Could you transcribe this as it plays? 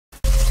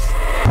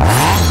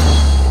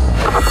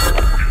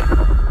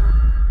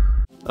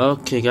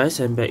Okay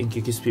guys, I'm back in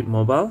QQ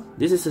Mobile.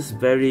 This is a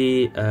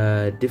very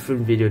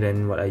different video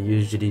than what I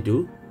usually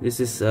do. This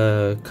is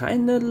a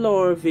kinda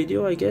lore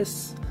video, I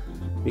guess,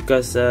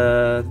 because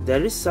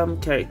there is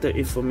some character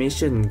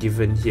information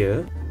given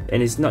here, and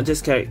it's not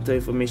just character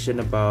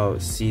information about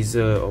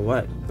Caesar or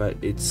what, but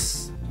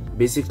it's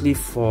basically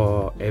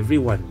for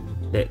everyone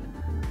that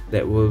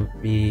will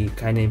be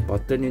kinda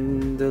important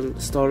in the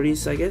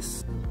stories, I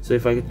guess. So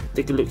if I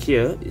take a look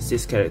here, it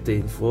says character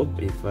info.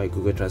 If I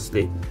Google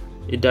Translate,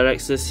 it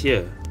directs us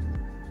here.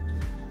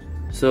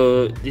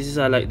 So this is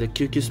like the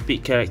QQ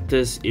Speak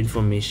characters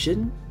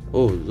information.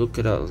 Oh, look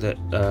at all that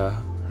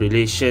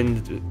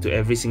relation to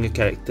every single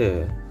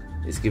character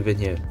is given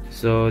here.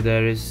 So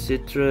there is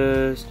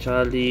Citrus,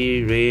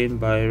 Charlie, Rain,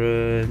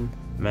 Byron,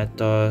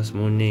 Matos,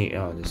 Munich.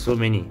 Oh, there's so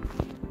many.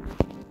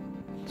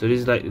 So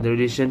this is like the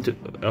relation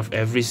of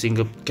every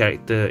single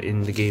character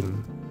in the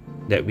game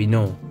that we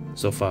know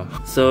so far.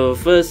 So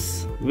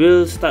first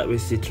we'll start with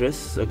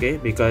Citrus, okay,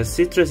 because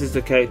Citrus is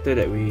the character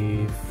that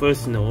we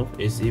first know,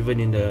 is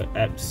even in the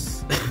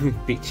app's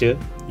picture.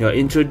 You're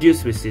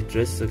introduced with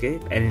Citrus, okay,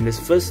 and in this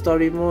first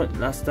story mode,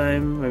 last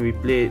time when we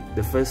played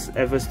the first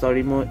ever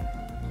story mode,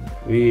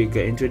 we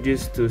got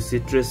introduced to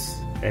Citrus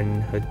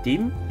and her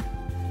team,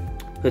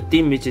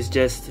 which is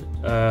just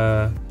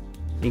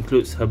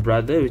includes her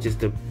brother, which is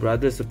the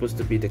brother supposed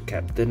to be the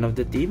captain of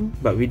the team,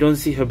 but we don't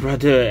see her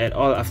brother at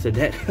all after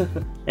that.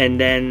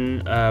 And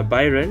then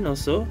Byron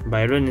also.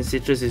 Byron and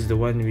Citrus is the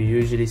one we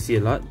usually see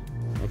a lot,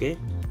 okay.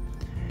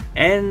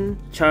 And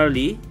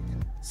Charlie,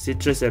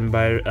 Citrus and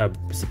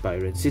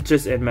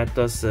Citrus and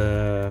Matos'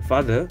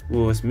 father,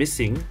 who was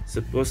missing,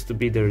 supposed to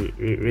be the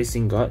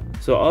racing god.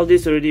 So all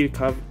this already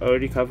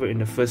covered in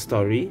the first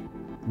story,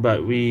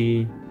 but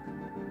we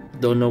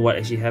don't know what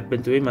actually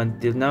happened to him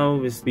until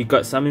now. We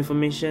got some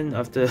information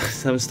after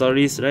some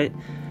stories, right?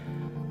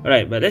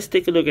 Alright, but let's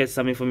take a look at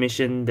some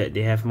information that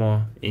they have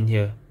more in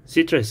here.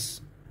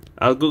 Citrus,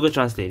 I'll Google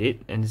Translate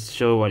it and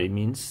show what it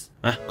means.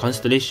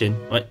 Constellation?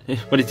 What?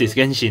 What is this?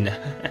 Genshin?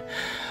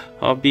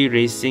 Hobby,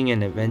 racing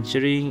and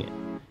adventuring.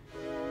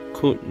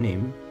 Code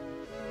name,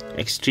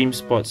 extreme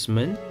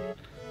sportsman.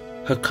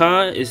 Her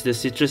car is the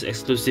Citrus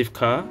exclusive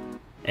car,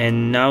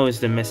 and now is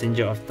the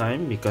messenger of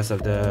time because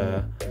of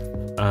the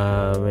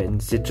when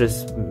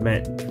Citrus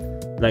met,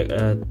 like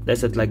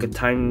there's like a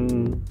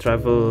time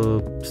travel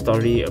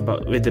story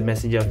with the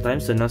messenger of time.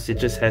 So now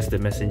Citrus has the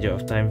messenger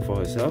of time for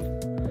herself.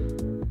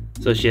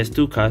 So she has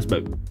two cars,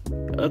 but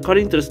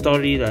according to the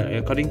story,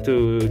 according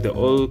to the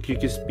old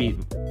QQ Speed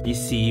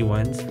PC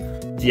ones,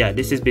 yeah,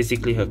 this is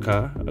basically her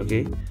car,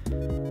 okay.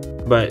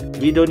 But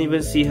we don't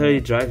even see her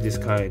drive this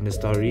car in the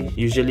story.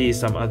 Usually it's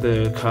some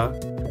other car.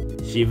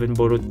 She even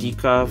borrowed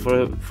Tika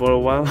for a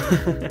while.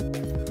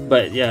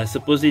 But yeah,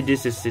 supposedly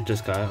this is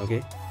Citrus' car,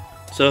 okay.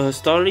 So her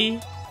story,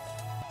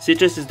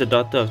 Citrus is the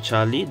daughter of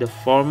Charlie, the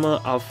former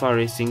Alpha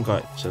racing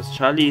god. So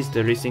Charlie is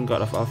the racing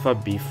god of Alpha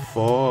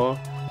before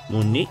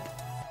Munich,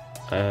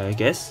 I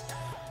guess.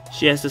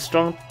 She has a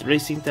strong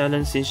racing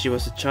talent since she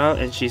was a child,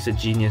 and she's a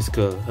genius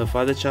girl. Her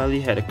father Charlie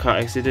had a car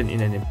accident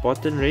in an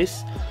important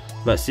race,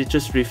 but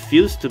Citrus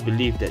refused to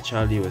believe that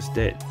Charlie was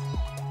dead.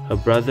 Her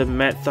brother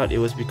Matt thought it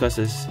was because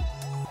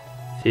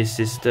his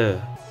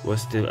sister was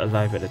still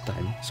alive at the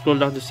time. Scroll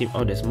down to see.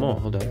 Oh, there's more.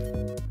 Hold on.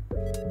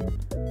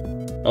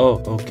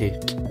 Oh, okay.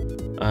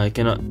 I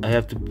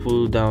have to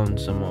pull down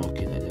some more.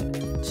 Okay, like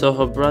that. So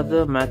her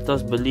brother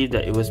Matos believed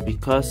that it was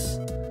because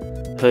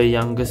her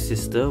younger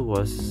sister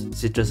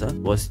Citrus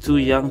was too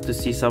young to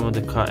see some of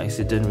the car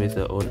accident with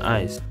her own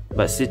eyes.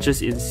 But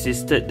Citrus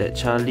insisted that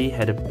Charlie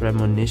had a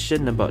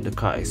premonition about the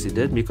car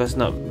accident, because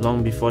not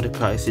long before the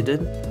car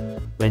accident,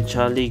 when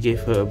Charlie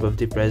gave her a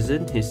birthday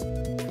present, his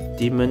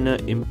demeanor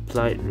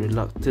implied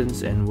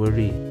reluctance and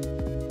worry.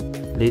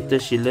 Later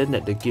she learned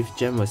that the gift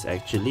gem was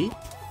actually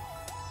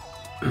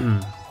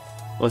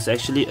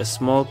a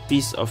small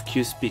piece of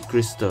Q-Speed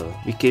crystal.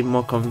 Became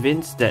more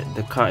convinced that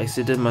the car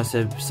accident must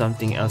have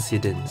something else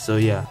hidden. So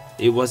yeah,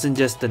 it wasn't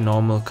just a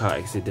normal car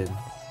accident.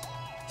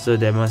 So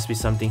there must be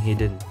something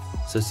hidden.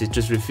 So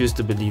Citrus refused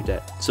to believe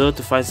that. So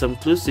to find some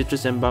clues,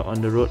 Citrus embarked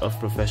on the road of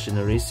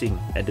professional racing.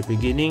 At the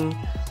beginning,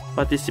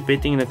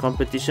 participating in the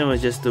competition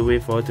was just a way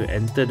for her to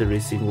enter the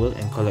racing world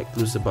and collect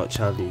clues about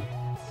Charlie.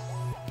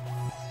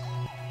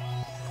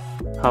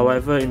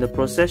 However, in the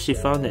process, she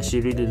found that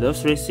she really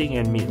loves racing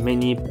and met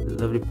many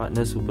lovely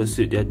partners who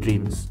pursued their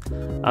dreams.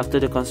 After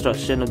the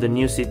construction of the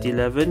new City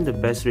 11, the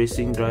best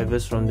racing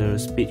drivers from the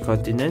Speed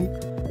continent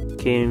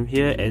came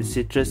here, and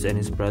Citrus and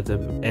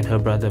her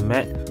brother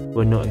Matt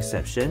were no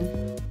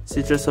exception.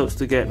 Citrus hopes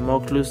to get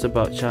more clues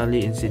about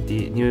Charlie in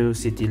new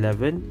City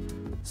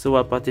 11. So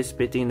while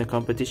participating in the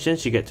competition,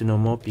 she got to know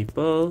more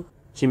people.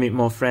 She made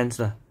more friends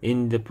lah.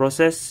 In the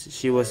process,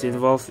 she was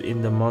involved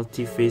in the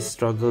multi-phase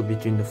struggle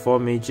between the four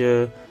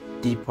major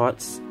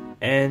depots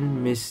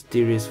and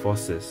mysterious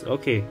forces.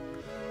 Okay,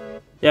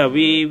 yeah,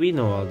 we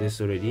know all this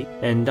already.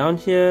 And down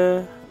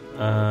here,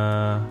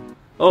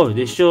 oh,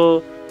 they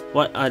show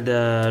what are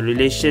the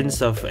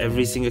relations of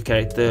every single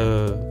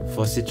character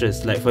for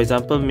Citrus. Like for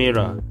example,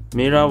 Mera.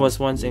 Mera was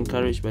once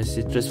encouraged by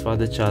Citrus'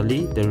 father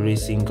Charlie, the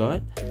racing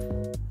god.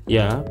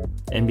 Yeah,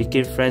 and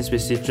became friends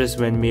with Citrus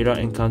when Mera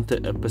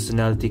encountered a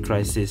personality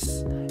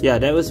crisis. Yeah,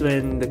 that was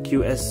when the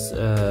QS,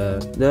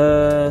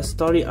 the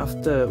story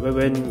after,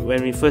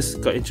 when we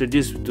first got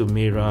introduced to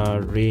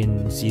Mera,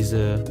 Rain,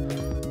 Caesar.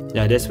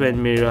 Yeah, that's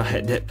when Mera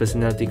had that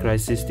personality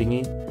crisis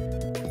thingy.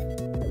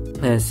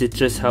 And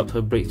Citrus helped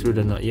her break through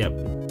the knot. Yep.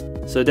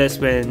 So that's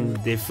when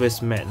they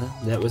first met.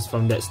 That was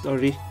from that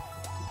story.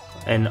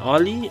 And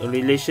Ollie, a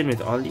relation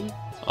with Ollie.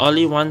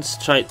 Ollie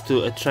once tried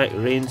to attract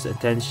Rain's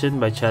attention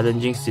by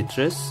challenging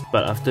Citrus,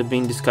 but after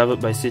being discovered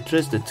by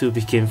Citrus, the two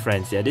became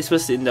friends. Yeah, this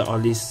was in the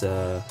Ollie's,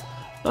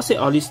 not say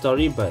Ollie's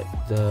story, but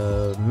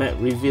the map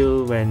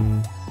reveal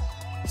when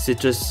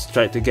Citrus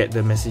tried to get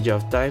the Messenger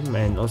of Time,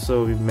 and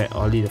also we met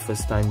Ollie the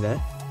first time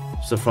there.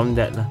 So from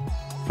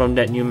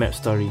that new map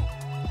story.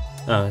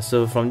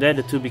 So from there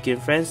the two became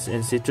friends,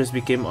 and Citrus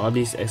became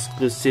Ollie's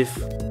exclusive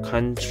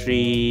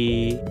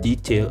country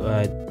detail.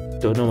 I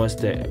don't know what's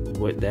the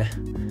word there.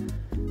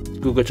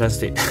 Google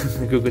Translate.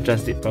 Google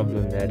Translate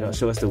problem there. I'm not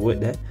sure what's the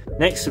word there.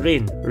 Next,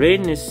 Rain.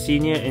 Rain is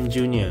senior and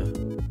junior.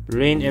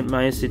 Rain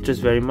admires Citrus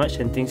very much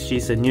and thinks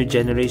she's a new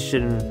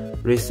generation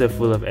racer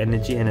full of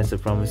energy and has a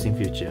promising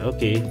future.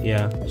 Okay,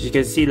 yeah. You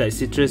can see like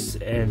Citrus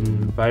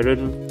and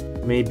Byron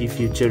may be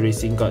future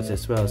racing gods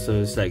as well.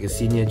 So it's like a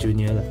senior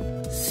junior.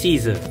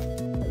 Caesar.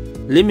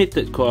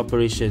 Limited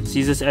cooperation.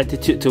 Caesar's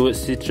attitude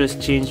towards Citrus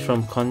changed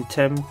from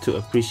contempt to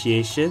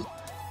appreciation,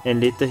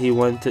 and later he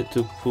wanted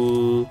to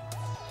pull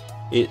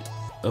it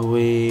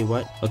away.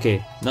 What?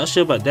 Okay, not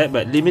sure about that,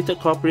 but limited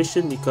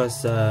cooperation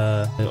because they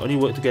only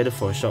worked together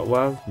for a short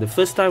while. The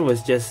first time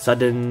was just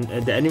sudden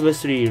at the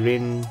anniversary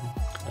Rain,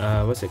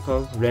 what's it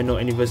called? Reno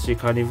Anniversary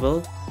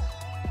Carnival,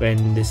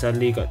 when they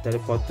suddenly got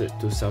teleported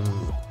to some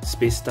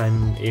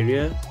space-time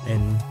area,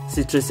 and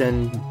Citrus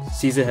and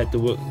Caesar had to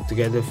work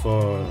together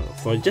for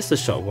just a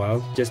short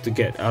while, just to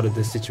get out of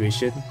the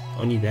situation.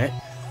 Only that.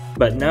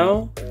 But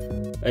now,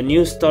 a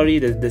new story,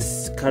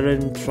 this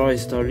current Troy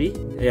story.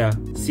 Yeah,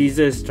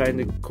 Caesar is trying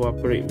to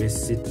cooperate with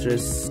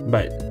Citrus,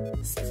 but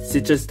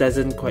Citrus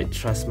doesn't quite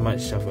trust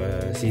much of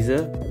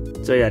Caesar.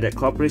 So yeah, that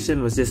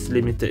cooperation was just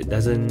limited.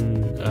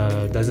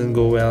 Doesn't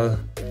go well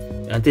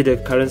until the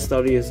current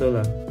story also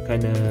lah.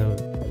 Kinda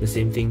the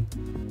same thing.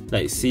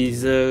 Like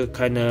Caesar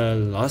kinda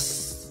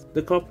lost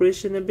the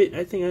cooperation a bit.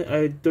 I think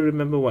I don't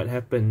remember what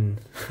happened.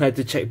 I had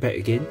to check back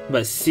again.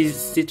 But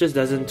Citrus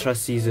doesn't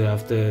trust Caesar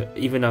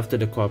even after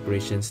the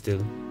cooperation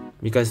still,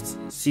 because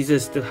Caesar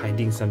is still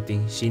hiding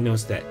something. She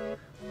knows that.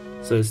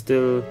 So it's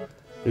still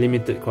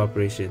limited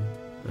cooperation.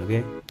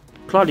 Okay.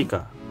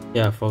 Claudica.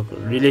 Yeah, for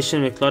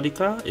relation with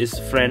Claudica is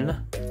friend.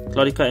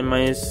 Claudica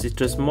admires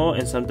Citrus more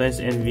and sometimes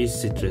envies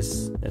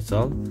Citrus. That's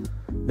all.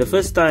 The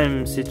first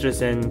time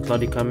Citrus and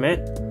Claudica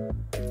met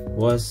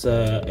was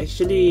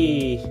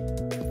actually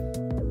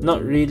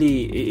not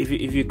really.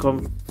 If you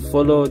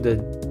follow the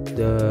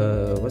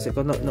what's it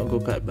called? Not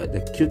go-kart, but the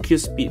QQ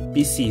Speed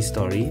PC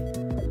story.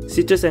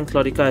 Citrus and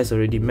Claudica has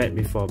already met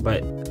before,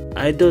 but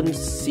I don't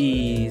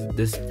see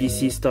this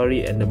PC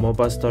story and the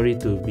mobile story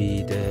to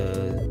be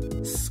the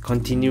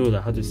continue,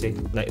 how to say,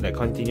 like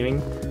continuing,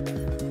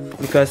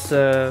 because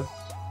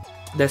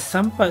there's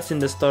some parts in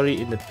the story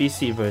in the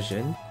PC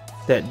version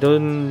that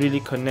don't really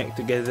connect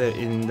together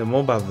in the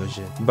mobile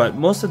version, but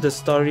most of the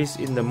stories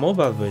in the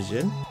mobile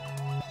version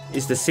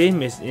is the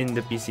same as in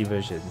the PC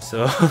version.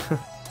 So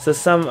so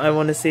some, I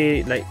want to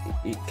say, like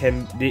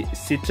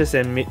Citrus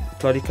and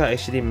Claudica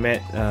actually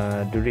met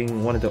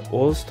during one of the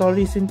old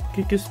stories in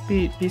QQ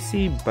Speed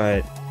PC,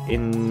 but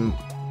in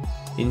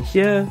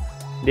here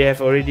they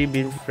have already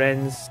been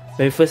friends.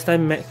 When we first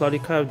time met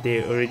Claudica,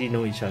 they already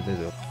know each other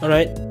though.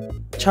 Alright,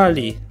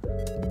 Charlie.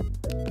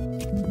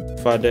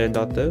 Father and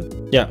daughter.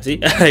 Yeah, see,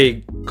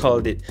 I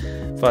called it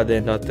father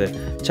and daughter.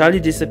 Charlie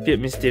disappeared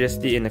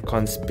mysteriously in a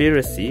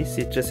conspiracy.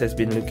 Citrus has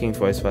been looking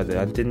for his father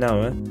until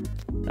now.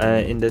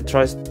 In the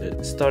Troy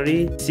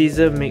story,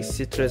 Caesar makes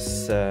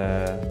Citrus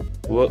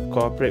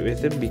cooperate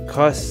with him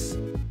because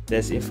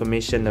there's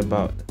information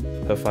about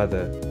her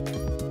father.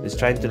 He's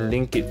trying to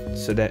link it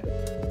so that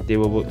they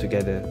will work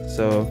together.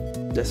 So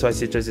that's why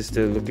Citrus is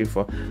still looking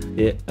for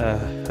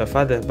her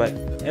father. But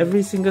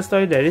every single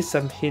story there is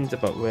some hint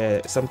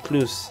about some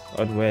clues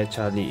on where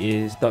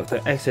Charlie is. Dr.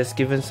 X has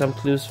given some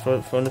clues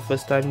from the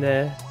first time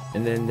there,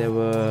 and then there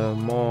were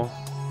more.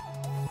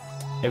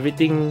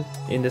 Everything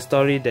in the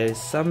story, there's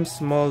some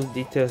small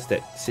details that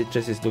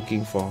Citrus is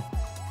looking for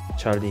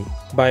Charlie.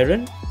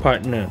 Byron,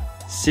 partner.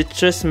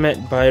 Citrus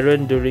met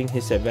Byron during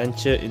his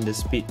adventure in the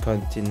Speed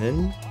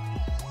Continent.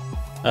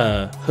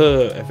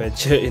 Her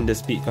adventure in the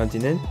Speed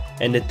Continent,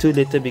 and the two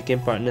later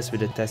became partners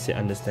with a tacit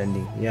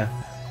understanding. Yeah,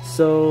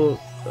 so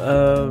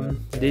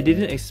they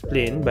didn't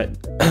explain, but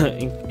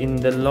in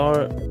the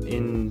lore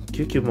in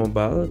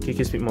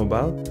QQ Speed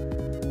Mobile,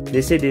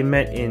 they say they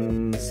met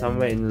in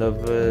somewhere in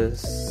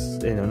Lovers.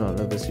 No, not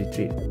Lovers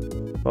Retreat.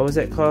 What was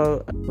that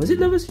called? Was it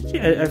Lovers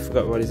Retreat? I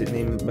forgot what is it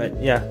named. But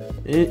yeah,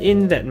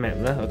 in that map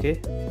lah. Okay,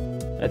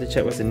 I have to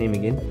check what's the name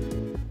again.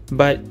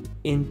 But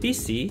in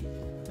PC,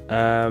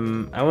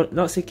 I will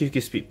not say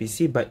QQ Speed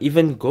PC, but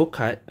even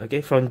go-kart, okay,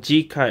 from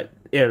G-kart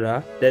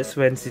era, that's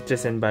when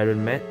Citrus and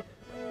Byron met.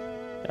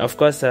 Of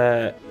course,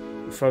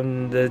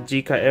 from the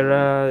G-kart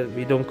era,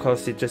 we don't call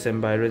Citrus and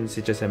Byron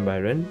Citrus and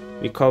Byron.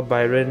 We call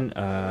Byron,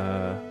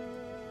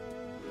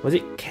 was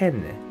it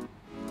Ken?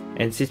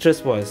 And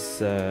Citrus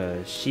was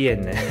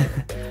Xian,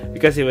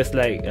 because it was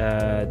like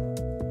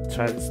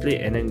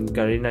translate, and then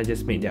Garena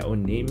just made their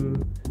own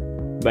name,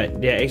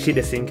 but they're actually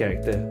the same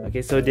character.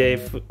 Okay, so they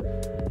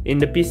in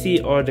the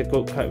PC or the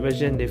go-kart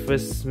version, they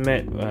first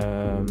met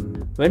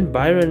when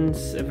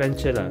Byron's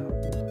adventure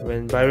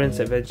When Byron's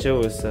adventure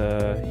was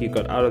he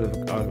got out of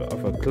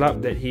a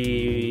club that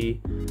he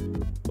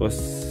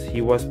was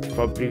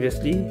from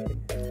previously,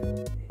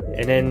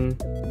 and then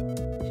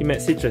he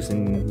met Citrus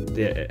from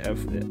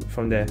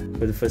there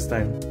for the first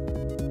time.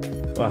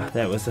 Wow,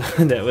 that was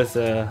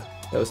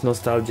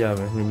nostalgia,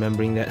 man,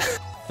 remembering that.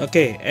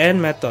 Okay,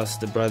 and Matos,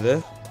 the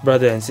brother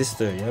and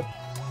sister. Yep.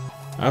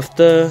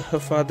 After her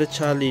father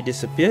Charlie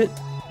disappeared,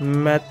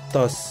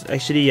 Matos,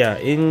 actually, yeah,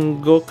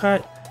 in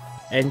go-kart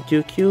and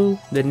QQ,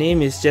 the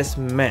name is just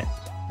Matt.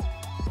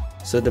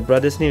 So the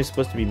brother's name is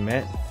supposed to be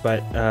Matt,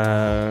 but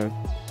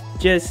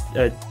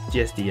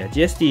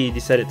GSD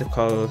decided to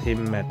call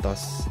him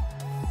Matos,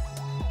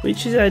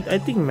 which is, I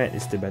think Matt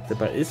is the better,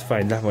 but it's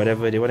fine lah,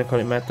 whatever they want to call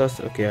it. Matos,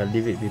 okay, I'll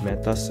leave it be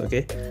Matos.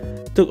 Okay,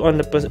 took on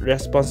the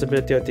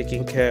responsibility of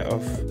taking care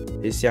of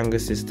his younger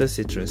sister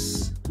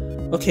Citrus.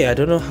 Okay, I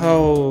don't know how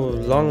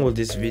long will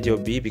this video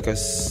be,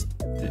 because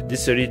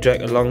this already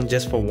dragged along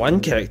just for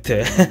one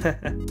character.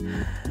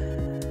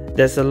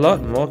 There's a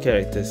lot more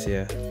characters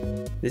here.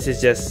 This is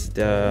just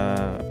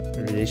the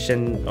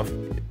relation of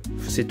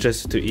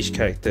Citrus to each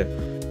character.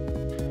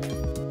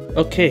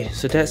 Okay,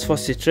 so that's for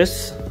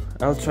Citrus.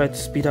 I'll try to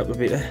speed up a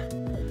bit.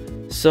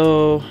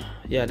 So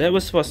yeah, that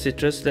was for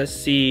Citrus. Let's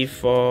see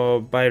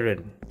for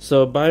Byron.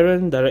 So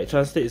Byron, direct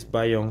translate is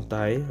Bayong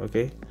Tai,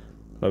 okay,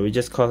 but we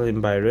just call him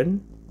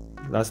Byron.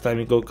 Last time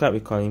we go kart, we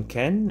call him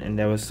Ken, and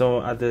there were so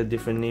other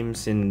different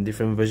names in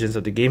different versions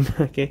of the game.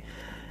 Okay,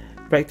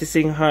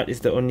 practicing hard is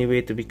the only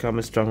way to become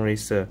a strong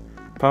racer.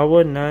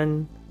 Power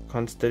none,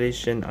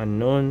 constellation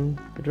unknown.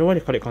 I don't know why they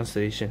call it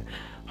constellation.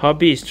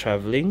 Hobby is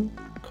traveling.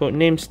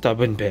 Codename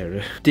Stubborn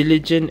Bearer.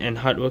 Diligent and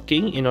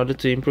hardworking. In order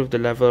to improve the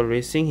level of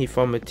racing, he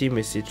formed a team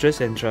with Citrus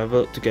and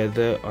travelled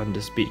together on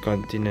the Speed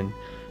Continent.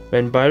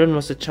 When Byron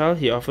was a child,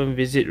 he often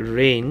visited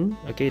Rain.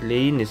 Okay,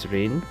 Lane is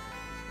Rain,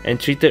 and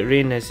treated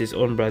Rain as his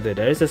own brother.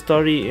 There is a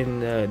story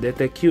in the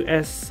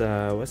QS,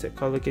 what's it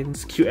called again?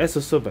 It's QS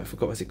also, but I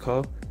forgot what's it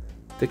called.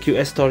 The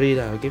QS story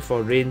lah, okay,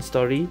 for Rain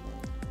story.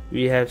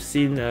 We have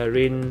seen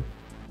Rain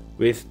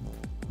with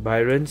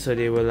Byron, so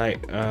they were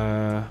like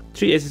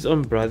treat as his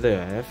own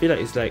brother. I feel like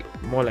it's like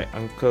more like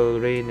Uncle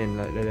Rain and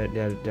like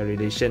their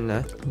relation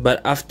lah.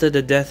 But after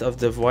the death of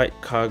the white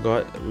car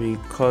god, we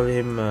call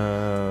him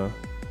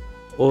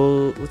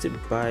Old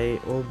Bai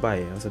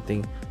or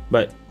something.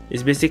 But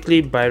it's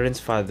basically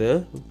Byron's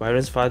father.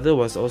 Byron's father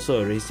was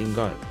also a racing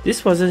god.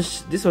 This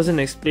wasn't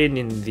explained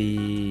in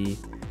the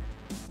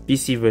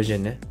PC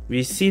version.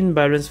 We've seen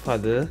Byron's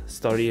father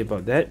story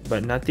about that,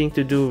 but nothing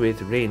to do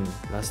with Rain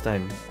last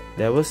time.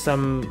 There was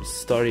some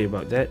story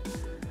about that.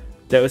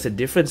 That was a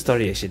different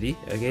story actually,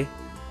 okay?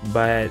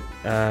 But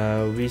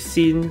we've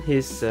seen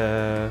his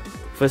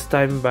first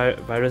time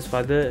Byron's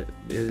father.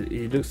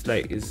 It looks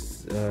like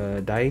is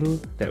dying.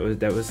 That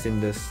was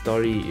in the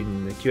story,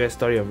 in the QS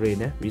story of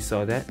Rain. We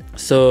saw that.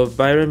 So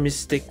Byron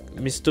mistook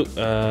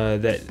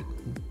that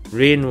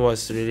Rain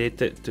was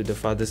related to the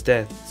father's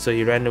death. So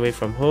he ran away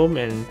from home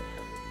and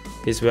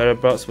his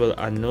whereabouts were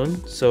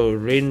unknown. So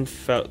Rain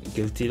felt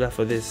guilty lah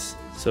for this.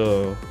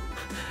 So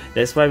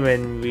that's why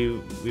when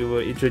we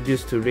were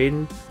introduced to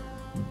Rain,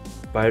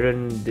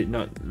 Byron did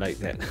not like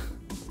that.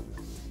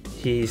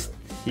 he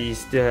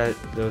still had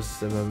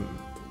those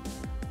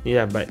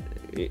yeah, but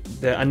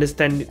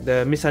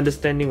the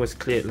misunderstanding was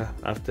cleared lah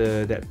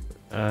after that.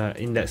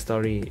 In that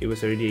story, it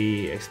was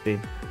already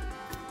explained.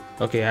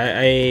 Okay,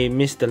 I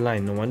missed the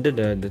line. No wonder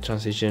the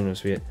translation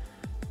was weird.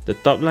 The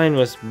top line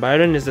was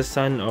Byron is the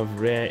son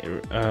of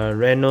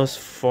Reno's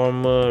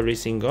former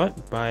racing god,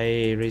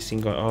 Bai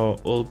racing god, or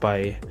Old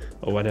Bai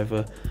or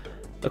whatever.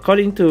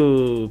 According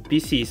to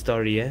PC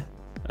story,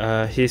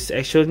 his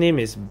actual name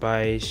is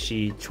Bai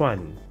Shi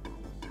Chuan,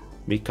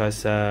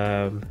 because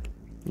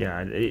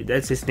yeah,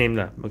 that's his name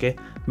lah. Okay,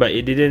 but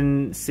it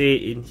didn't say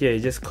in here. It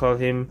just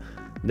called him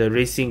the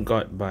racing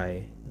god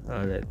Bai.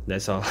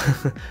 That's all.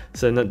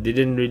 So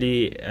didn't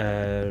really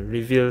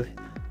reveal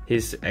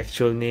his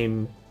actual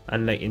name,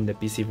 unlike in the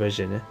PC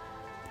version.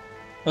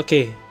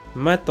 Okay,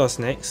 Matos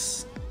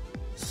next.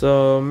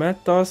 So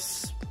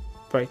Matos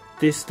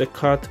practice the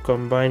car to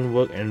combine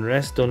work and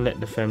rest. Don't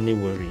let the family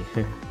worry.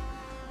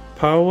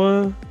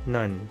 Power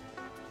none.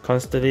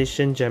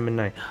 Constellation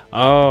Gemini.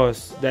 Oh,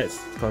 that's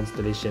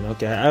constellation.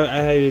 Okay,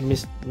 I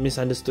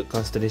misunderstood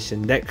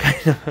constellation. That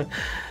kind of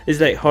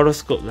it's like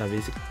horoscope lah,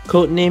 basically.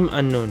 Codename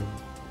unknown.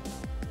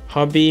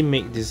 Hobby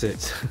make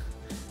desserts.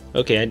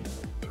 Okay,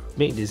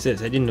 make desserts.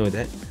 I didn't know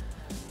that.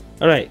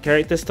 Alright,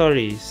 character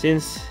story.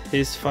 Since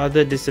his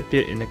father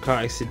disappeared in a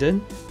car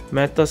accident,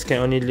 Matos can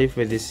only live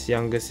with his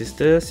younger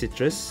sister,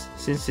 Citrus.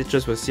 Since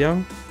Citrus was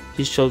young,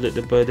 he shouldered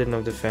the burden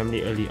of the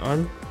family early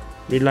on,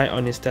 relied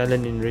on his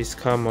talent in race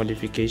car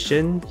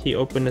modification. He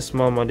opened a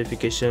small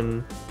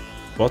modification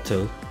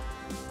bottle,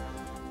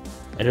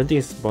 I don't think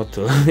it's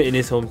bottle, in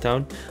his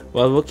hometown,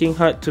 while working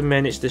hard to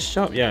manage the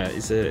shop. Yeah,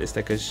 it's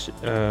like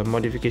a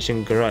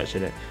modification garage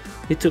like that.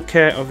 He took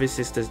care of his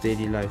sister's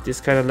daily life.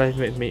 This kind of life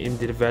made him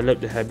develop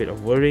the habit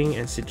of worrying,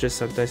 and Citrus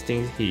sometimes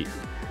thinks he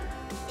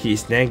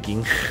is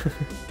nagging.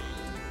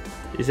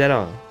 Is that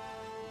all?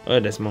 Oh,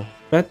 there's more.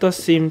 Matos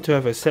seemed to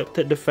have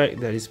accepted the fact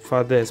that his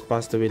father has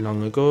passed away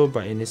long ago,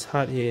 but in his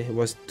heart he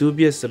was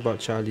dubious about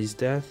Charlie's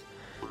death,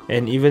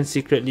 and even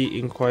secretly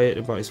inquired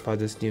about his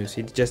father's news.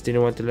 He just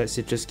didn't want to let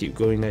Citrus keep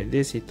going like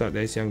this. He thought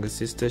that his younger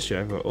sister should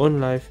have her own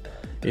life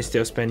instead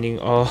of spending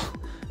all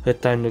her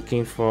time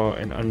looking for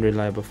an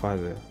unreliable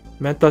father.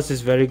 Matos is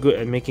very good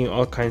at making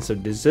all kinds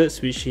of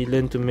desserts, which he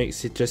learned to make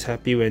Citrus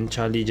happy when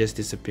Charlie just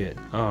disappeared.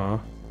 Aww.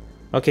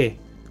 Okay,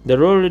 the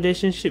role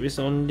relationship is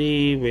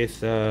only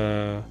with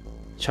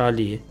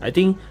Charlie. I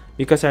think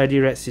because I already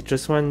read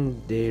Citrus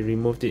one, they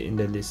removed it in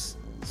the list,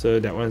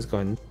 so that one's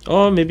gone.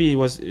 Or maybe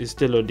it's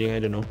still loading, I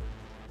don't know.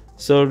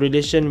 So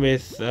relation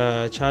with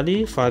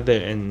Charlie, father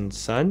and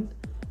son.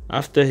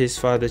 After his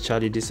father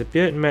Charlie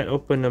disappeared, Matt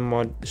opened a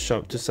mod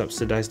shop to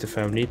subsidize the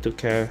family, took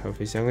care of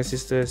his younger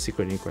sister,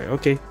 secretly quiet.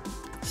 Okay,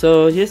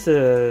 so here's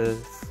a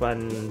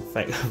fun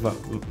fact about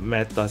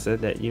Matos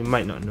that you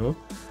might not know.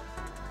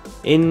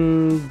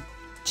 In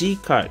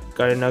G-Kart,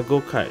 Garena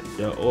Go-Kart,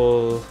 the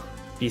old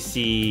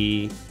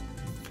PC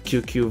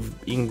QQ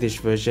English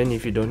version,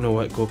 if you don't know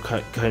what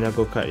Garena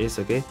Go-Kart is,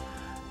 okay?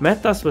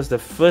 Matos was the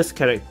first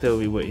character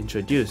we were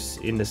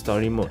introduced in the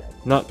story mode,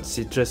 not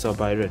Citrus or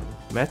Byron.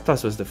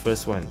 Matos was the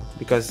first one,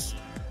 because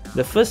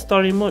the first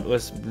story mode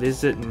was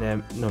Blizzard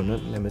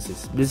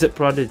Blizzard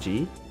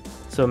Prodigy.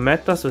 So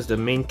Matos was the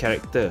main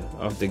character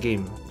of the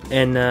game,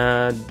 and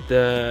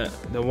the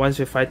ones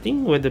we're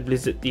fighting were the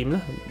Blizzard team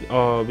lah.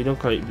 Or we don't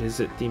call it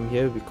Blizzard team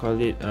here, we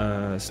call it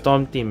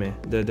Storm team.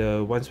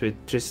 The ones with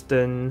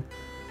Tristan,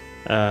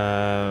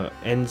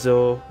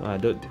 Enzo,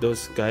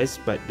 those guys.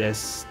 But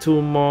there's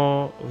two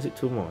more. Was it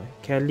two more?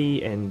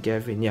 Kelly and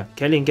Gavin. Yeah,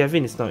 Kelly and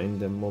Gavin is not in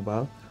the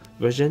mobile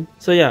version.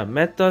 So yeah,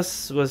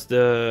 Matos was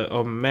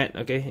Matt,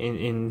 okay,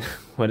 in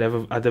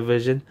whatever other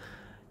version,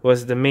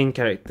 was the main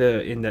character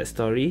in that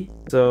story.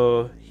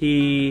 So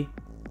he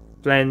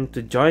planned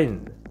to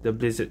join the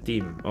Blizzard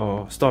team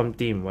or Storm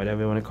team,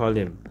 whatever you want to call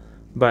him.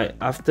 But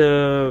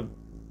after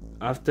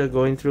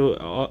going through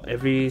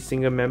every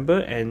single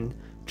member and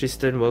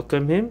Tristan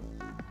welcomed him,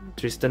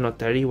 Tristan or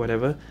Terry,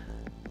 whatever,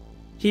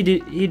 he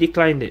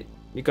declined it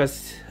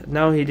because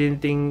now he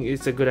didn't think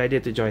it's a good idea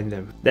to join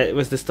them. That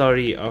was the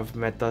story of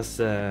Matos,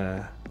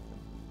 the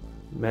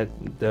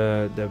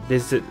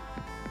Blizzard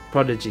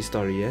Prodigy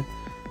story, yeah.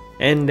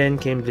 And then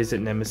came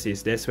Blizzard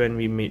Nemesis. That's when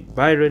we meet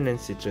Byron and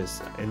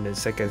Citrus in the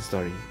second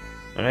story.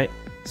 Alright,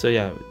 so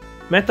yeah,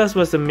 Matos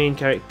was the main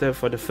character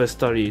for the first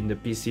story in the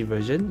PC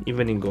version,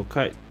 even in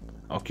Go-Kart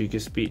or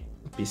QQ Speed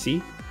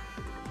PC.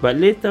 But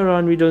later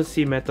on, we don't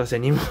see Matos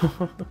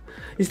anymore.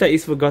 It's like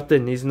he's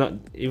forgotten. He's not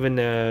even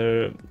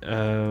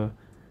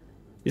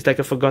it's like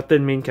a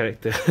forgotten main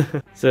character.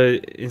 So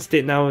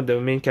instead now, the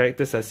main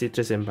characters are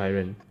Citrus and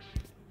Byron.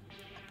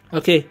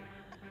 Okay,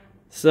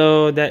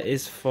 so that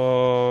is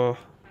for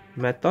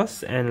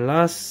Matos. And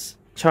last,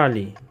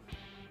 Charlie.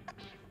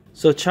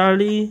 So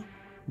Charlie,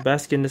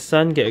 bask in the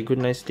sun, get a good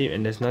night's sleep,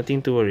 and there's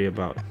nothing to worry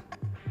about.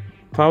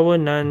 Power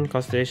none,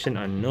 constellation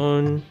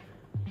unknown,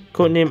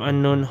 codename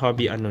unknown,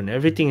 hobby unknown.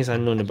 Everything is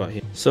unknown about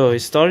him. So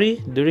his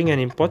story: during an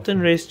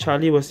important race,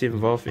 Charlie was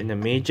involved in a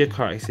major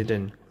car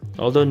accident.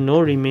 Although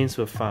no remains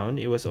were found,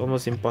 it was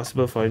almost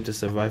impossible for him to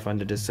survive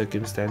under the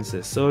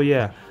circumstances. So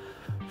yeah,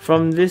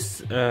 from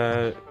this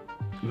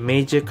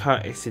major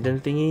car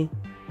accident thingy,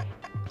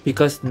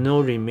 because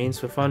no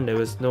remains were found, there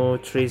was no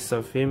trace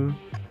of him,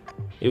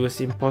 it was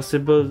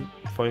impossible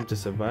for him to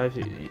survive.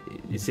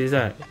 It says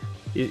that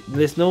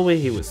there's no way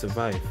he would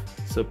survive,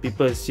 so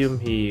people assume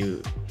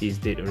he's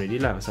dead already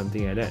lah, or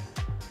something like that.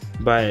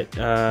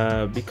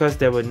 But because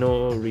there were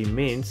no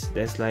remains,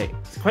 that's like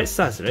quite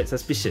sus, right?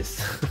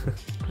 Suspicious.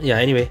 Yeah,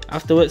 anyway,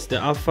 afterwards the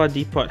Alpha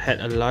Depot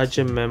had a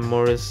larger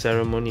memorial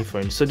ceremony for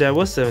him. So there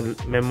was a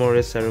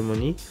memorial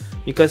ceremony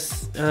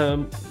because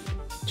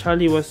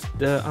Charlie was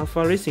the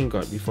Alpha Racing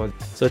God before.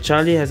 So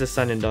Charlie has a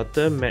son and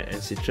daughter, Matt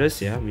and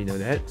Citrus. Yeah, we know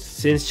that.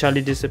 Since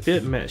Charlie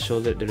disappeared, Matt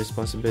shouldered the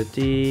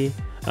responsibility.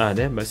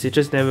 But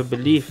Citrus never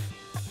believed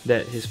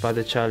that his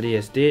father Charlie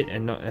is dead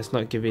and has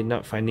not given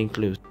up finding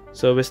clues.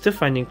 So we're still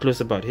finding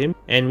clues about him,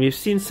 and we've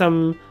seen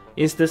some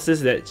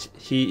instances that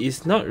he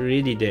is not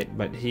really dead,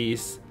 but he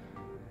is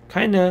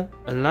kinda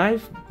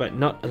alive but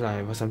not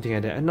alive or something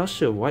like that. I'm not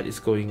sure what is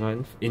going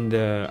on in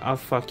the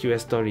Alpha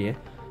QS story.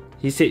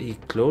 He said he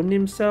cloned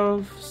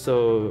himself,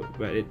 so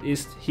but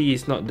he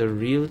is not the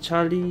real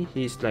Charlie.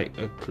 He's like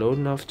a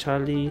clone of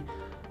Charlie.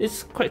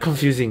 it's quite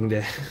confusing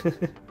there.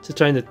 Just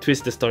trying to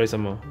twist the story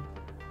some more.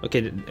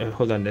 Okay,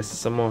 hold on, there's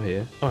some more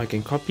here. Oh, I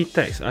can copy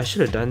text. I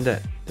should have done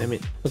that. Damn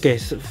it. Okay,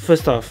 so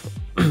first off,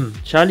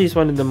 Charlie is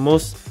one of the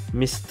most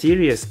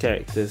mysterious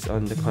characters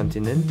on the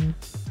continent.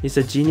 He's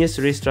a genius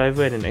race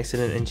driver and an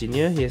excellent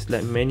engineer. He has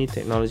led many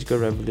technological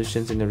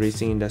revolutions in the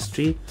racing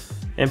industry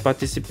and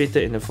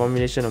participated in the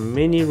formulation of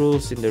many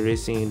rules in the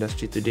racing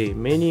industry today.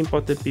 Many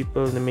important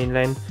people in the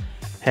mainland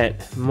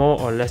had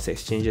more or less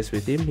exchanges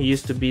with him. He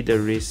used to be the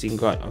racing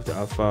god of the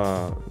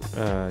Alpha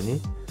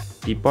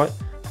depot,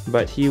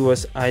 but he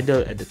was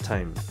idle at the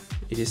time.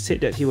 It is said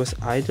that he was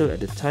idle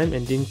at the time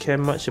and didn't care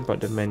much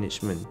about the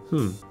management.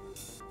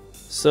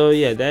 So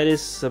yeah, that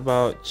is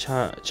about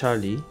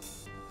Charlie.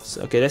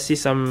 So, okay, let's see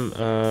some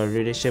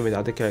relation with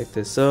other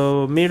characters.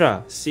 So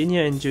Mira,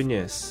 senior and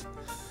juniors.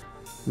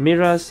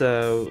 Mira's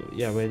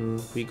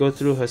when we go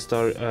through her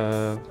story,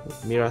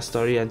 Mira's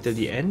story until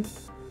the end,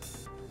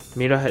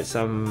 Mira had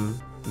some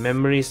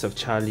memories of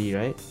Charlie,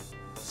 right?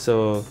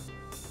 So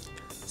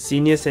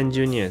seniors and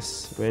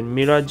juniors. When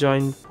Mira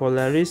joined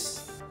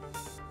Polaris,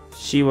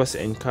 she was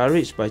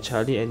encouraged by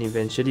Charlie and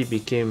eventually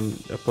became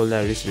a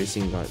Polaris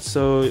racing god.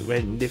 So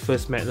when they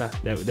first met lah,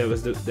 that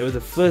was the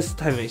first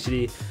time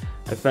actually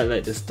I felt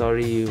like the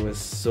story was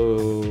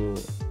so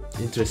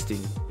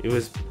interesting. It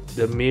was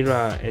the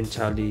Mira and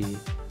Charlie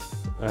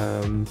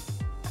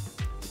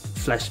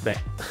flashback.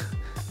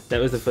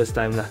 That was the first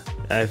time lah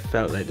I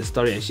felt like the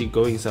story actually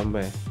going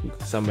somewhere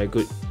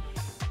good.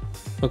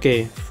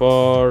 Okay,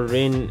 for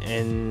Rain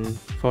and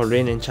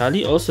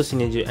Charlie, also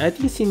senior and junior. I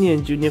think senior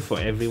and junior for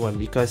everyone,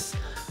 because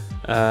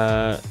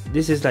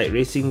this is like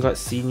Racing God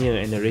Senior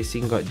and the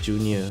Racing God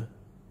Junior,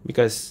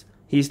 because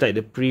he's like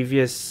the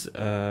previous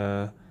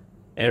era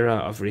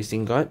of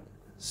Racing God.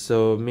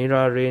 So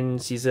Mira, Rain,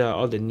 Caesar are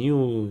all the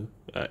new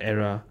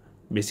era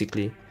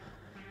basically.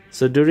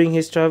 So during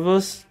his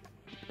travels,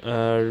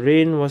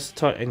 Rain was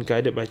taught and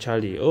guided by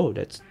Charlie. Oh,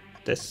 that's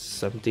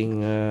something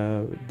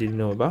didn't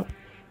know about.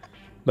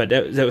 But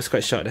that was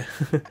quite short.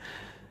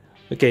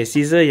 Okay,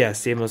 Caesar, yeah,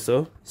 same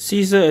also.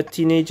 Caesar, a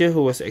teenager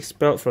who was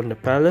expelled from the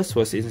palace,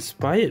 was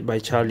inspired by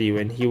Charlie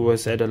when he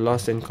was at a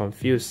loss and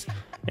confused,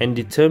 and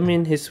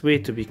determined his way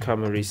to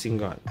become a racing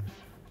god.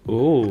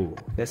 Oh,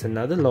 there's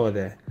another lore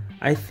there.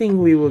 I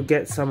think we will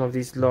get some of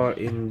these lore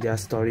in their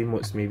story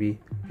modes maybe,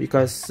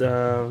 because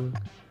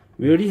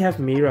we already have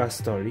Mira's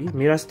story.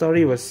 Mira's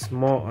story was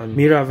more on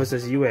Mira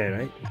versus Yue,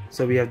 right?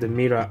 So we have the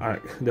Mira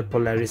arc, the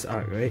Polaris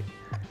arc, right?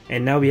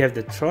 And now we have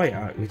the Troy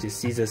arc, which is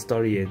Caesar's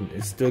story, and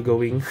it's still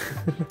going.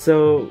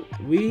 So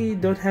we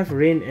don't have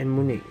Rain and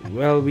Munich.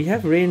 Well, we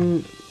have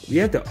Rain, we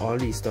have the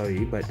Ollie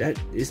story, but that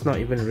is not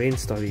even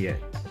Rain's story yet.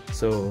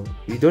 So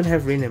we don't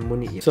have Rain and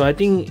Munich yet. So I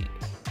think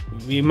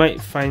we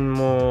might find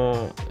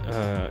more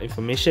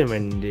information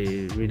when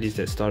they release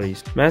their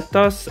stories.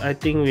 Matos, I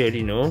think we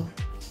already know,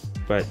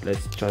 but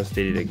let's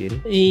translate it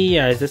again.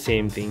 Yeah, it's the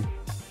same thing.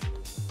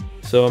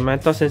 So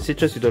Matos and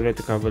Citrus, we don't have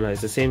to cover lah.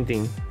 It's the same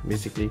thing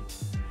basically.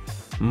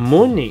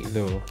 Munich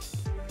though,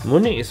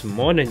 Munich is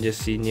more than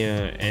just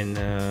senior and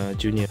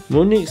junior.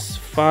 Munich's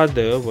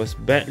father was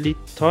badly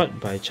taught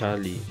by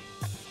Charlie.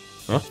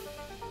 Huh?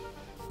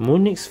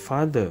 Munich's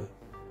father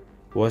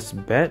was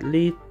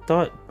badly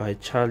taught by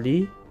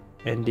Charlie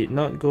and did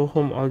not go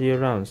home all year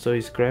round, so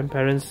his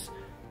grandparents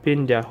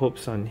pinned their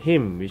hopes on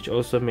him, which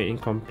also made him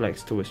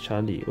complex towards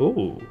Charlie.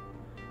 Oh,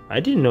 I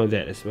didn't know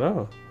that as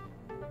well.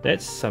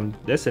 That's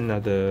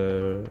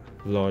another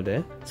lore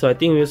there. So I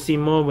think we'll see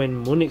more when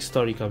Munich's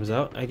story comes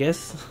out, I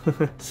guess.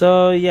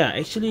 So yeah,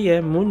 actually yeah,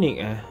 Munich.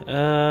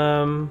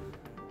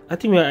 I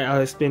think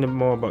I'll explain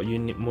more about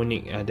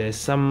Munich. There's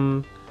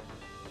some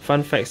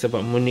fun facts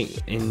about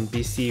Munich in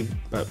BC,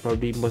 but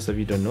probably most of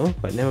you don't know,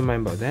 but never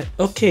mind about that.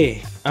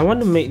 Okay, I want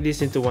to make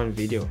this into one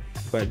video,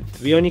 but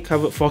we only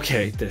covered 4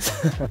 characters.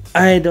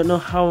 I don't know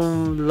how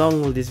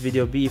long will this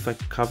video be if I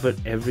covered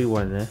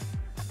everyone.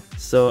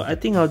 So I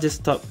think I'll just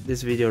stop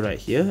this video right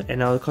here,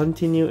 and I'll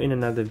continue in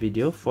another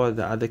video for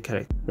the other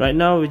characters. Right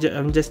now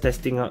I'm just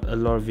testing out a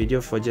lore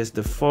video for just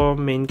the 4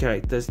 main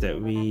characters that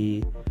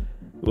we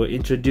were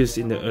introduced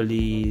in the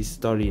early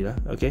story lah.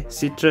 Okay,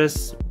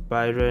 Citrus,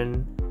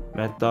 Byron,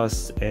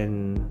 Matos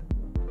and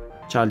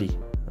Charlie.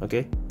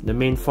 Okay, the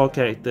main 4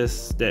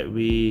 characters that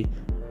we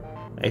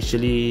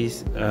actually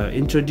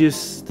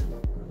introduced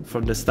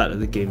from the start of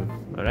the game.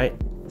 Alright,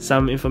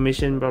 some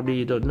information probably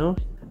you don't know.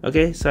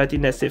 Okay, so I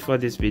think that's it for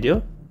this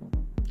video.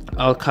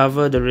 I'll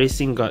cover the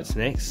racing gods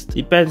next.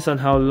 Depends on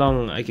how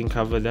long I can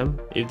cover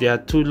them. If they are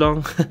too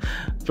long,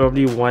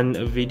 probably one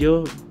a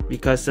video,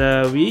 because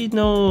we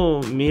know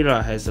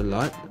Mira has a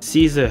lot,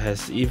 Caesar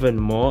has even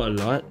more, a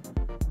lot.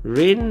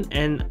 Rain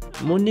and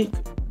Munich,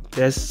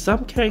 there's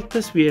some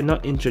characters we are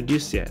not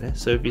introduced yet.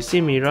 So if you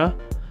see Mira,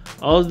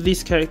 all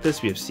these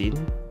characters we have seen,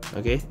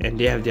 okay, and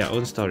they have their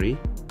own story.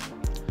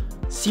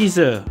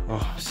 Caesar,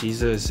 oh,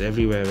 Caesar is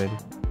everywhere, man.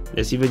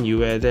 There's even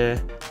Yue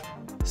there,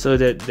 so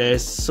that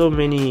there's so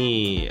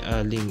many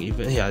link.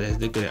 Even yeah,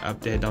 look at it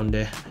up there, down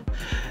there.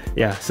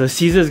 Yeah, so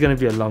Caesar is gonna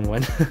be a long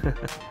one.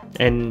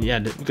 And yeah,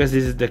 because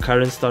this is the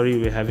current story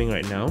we're having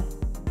right now.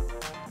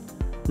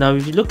 Now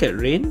if you look at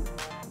Rain,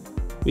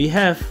 we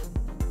have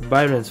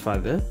Byron's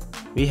father,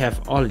 we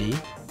have Ollie,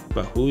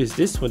 but who is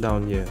this one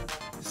down here?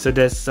 So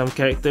there's some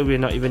character we're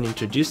not even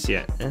introduced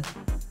yet.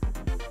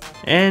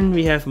 And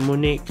we have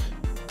Monique.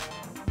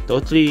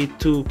 Totally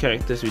two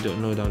characters we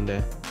don't know down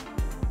there.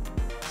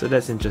 So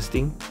that's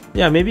interesting.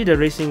 Yeah, maybe the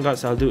racing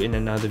gods I'll do in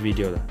another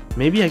video.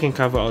 Maybe I can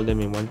cover all them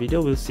in one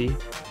video, we'll see.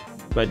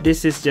 But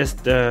this is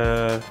just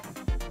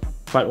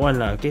part 1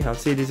 lah, okay? I'll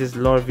say this is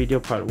lore video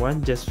part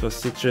 1 just for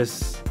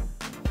Citrus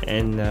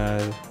and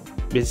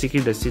basically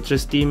the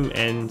Citrus team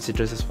and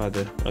Citrus's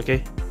father,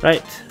 okay?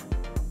 Right.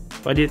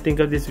 What do you think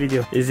of this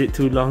video? Is it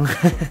too long?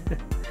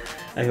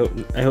 I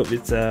hope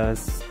it's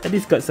at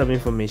least got some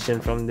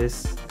information from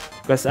this.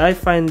 Because I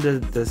find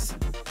the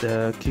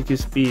QQ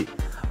Speed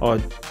or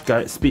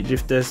Speed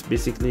Drifters,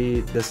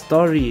 basically the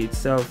story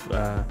itself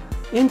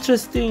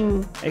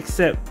interesting,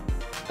 except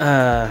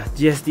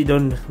GSD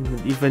don't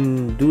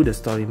even do the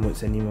story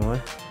modes anymore.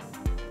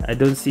 I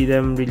don't see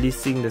them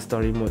releasing the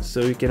story modes,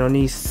 so you can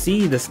only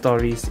see the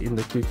stories in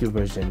the QQ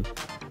version,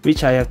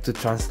 which I have to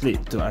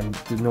translate to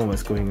know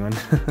what's going on.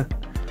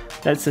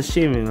 That's a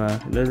shame,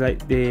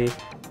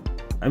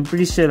 I'm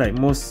pretty sure like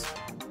most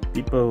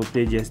people who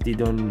play GSD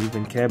don't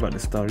even care about the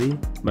story,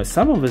 but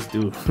some of us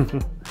do.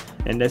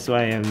 And that's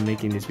why I'm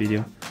making this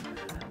video.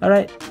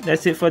 Alright,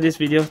 that's it for this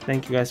video.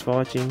 Thank you guys for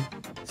watching.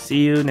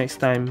 See you next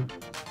time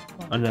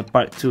on the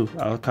part 2.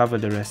 I'll cover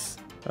the rest.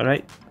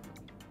 Alright.